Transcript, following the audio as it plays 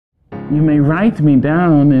You may write me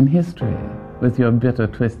down in history with your bitter,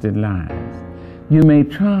 twisted lies. You may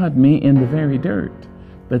trod me in the very dirt,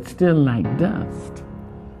 but still like dust,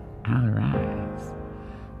 I'll rise.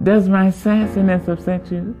 Does my sassiness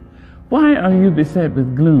upset you? Why are you beset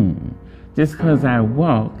with gloom just 'cause I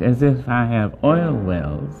walk as if I have oil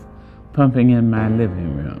wells pumping in my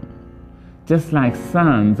living room? Just like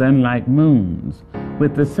suns and like moons,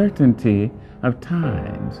 with the certainty of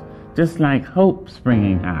tides, just like hope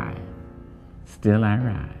springing high, still I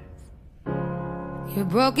rise. You're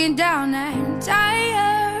broken down and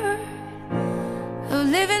tired of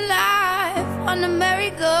living life on the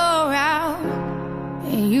merry-go-round,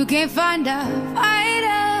 and you can't find a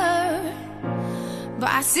fighter, but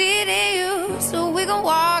I see it in you, so we gon'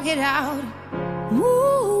 walk it out. Move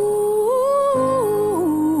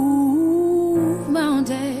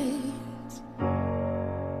mountains,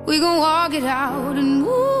 we gon' walk it out and move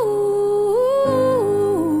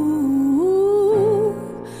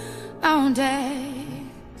mountains.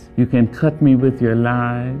 You can cut me with your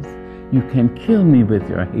lies, you can kill me with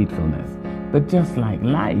your hatefulness, but just like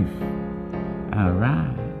life, I'll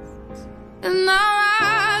rise. And I'll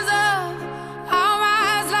rise up, I'll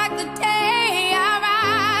rise like the day, I'll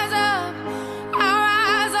rise up, I'll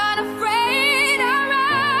rise unafraid, I'll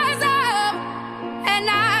rise up, and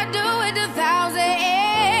I'll do it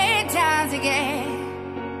 1,000 times again.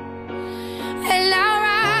 And I'll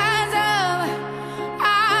rise up,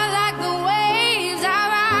 I'll like the waves, I'll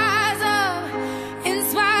rise up, in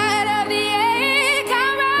spite of the ache,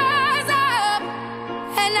 I'll rise up,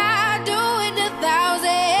 and I'll do it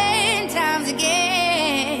 1,000 times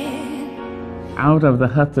again. Out of the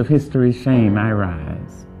huts of history's shame I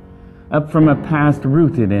rise. Up from a past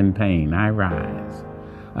rooted in pain I rise.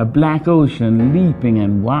 A black ocean leaping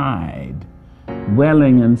and wide,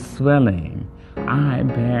 welling and swelling, I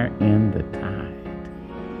bear in the tide.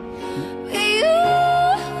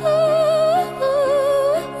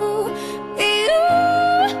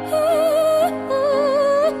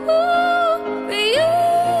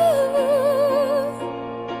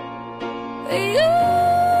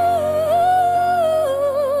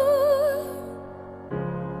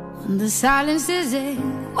 The silence isn't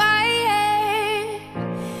quiet,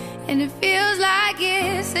 and it feels like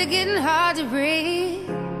it's getting hard to breathe.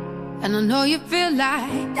 And I know you feel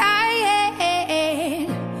like dying,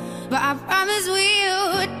 but I promise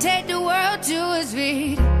we'll take the world to its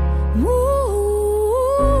feet. Move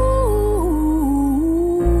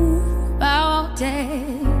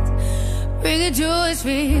mountains, bring it to its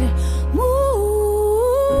feet. Move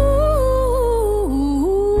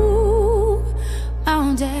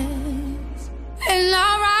mountains. And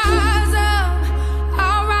I'll rise up,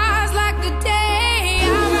 I'll rise like the day,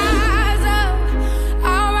 I'll rise up,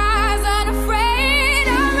 I'll rise unafraid,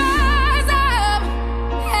 I'll rise up,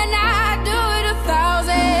 and I'll do it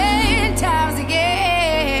 1,000 times again.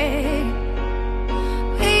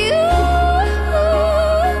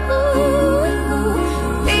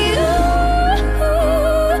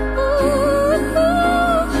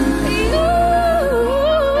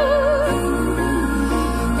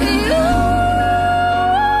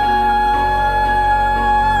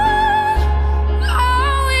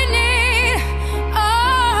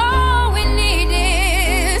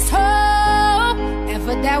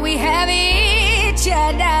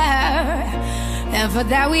 And for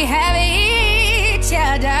that we have each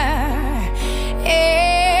other,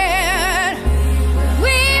 and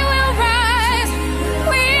we will rise,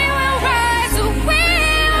 we will rise, we'll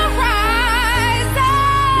rise,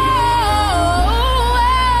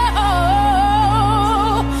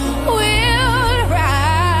 we'll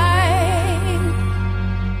rise.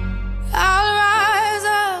 I'll rise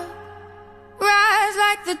up, rise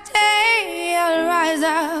like the day, I'll rise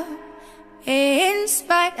up. In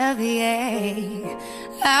spite of the ache,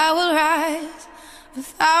 I will rise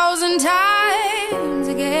 1,000 times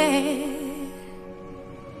again.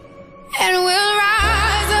 And we'll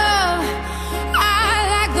rise up, I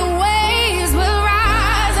like the waves, we'll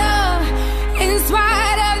rise up. In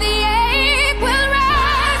spite of the ache, we'll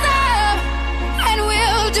rise up, and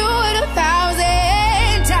we'll do it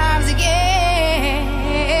 1,000 times again.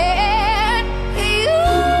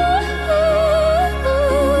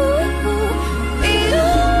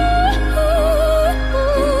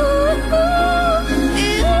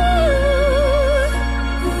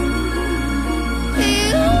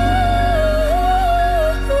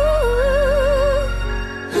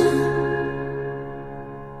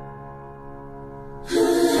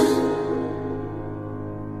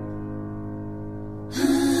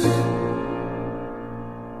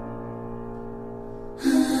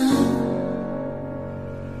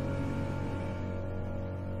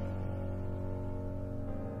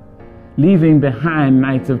 leaving behind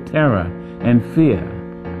nights of terror and fear.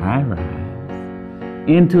 I rise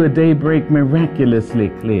into a daybreak miraculously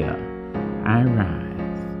clear. I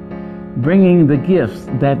rise, bringing the gifts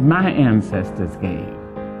that my ancestors gave.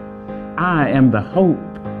 I am the hope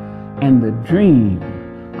and the dream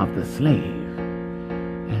of the slave.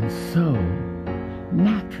 And so,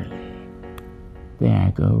 naturally, there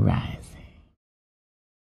I go rising.